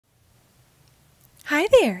Hi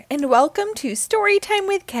there, and welcome to Storytime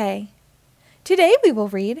with Kay. Today we will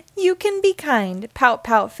read You Can Be Kind, Pout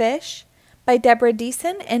Pout Fish by Deborah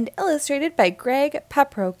Diesen and illustrated by Greg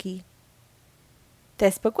Paprocki.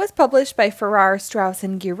 This book was published by Farrar, Straus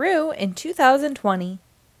and Giroux in 2020.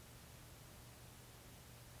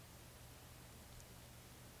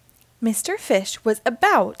 Mr. Fish was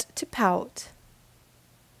about to pout.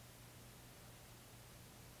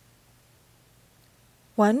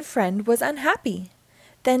 One friend was unhappy,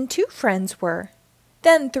 then two friends were,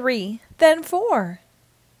 then three, then four.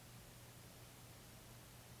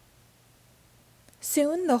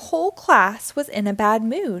 Soon the whole class was in a bad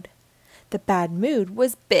mood. The bad mood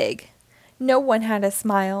was big. No one had a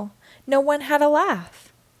smile. No one had a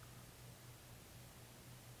laugh.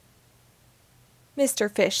 Mr.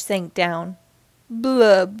 Fish sank down.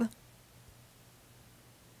 Blub.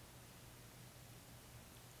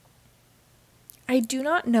 I do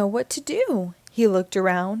not know what to do. He looked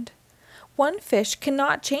around. One fish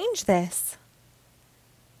cannot change this.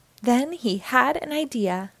 Then he had an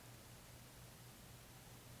idea.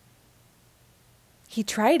 He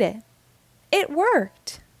tried it. It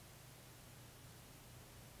worked.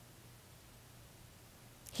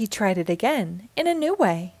 He tried it again in a new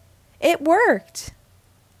way. It worked.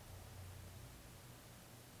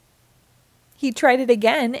 He tried it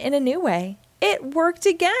again in a new way. It worked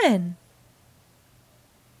again.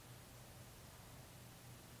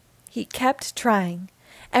 He kept trying.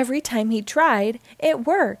 Every time he tried, it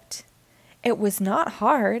worked. It was not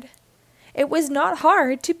hard. It was not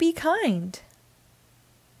hard to be kind.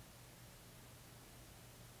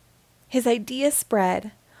 His idea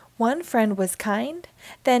spread. One friend was kind,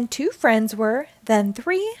 then two friends were, then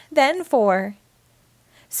three, then four.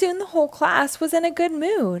 Soon the whole class was in a good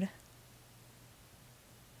mood.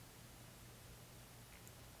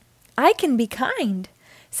 I can be kind,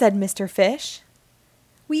 said Mr. Fish.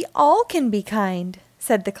 We all can be kind,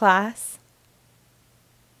 said the class.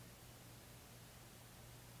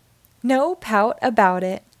 No pout about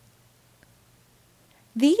it.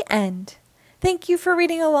 The end. Thank you for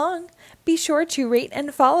reading along. Be sure to rate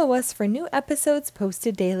and follow us for new episodes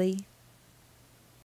posted daily.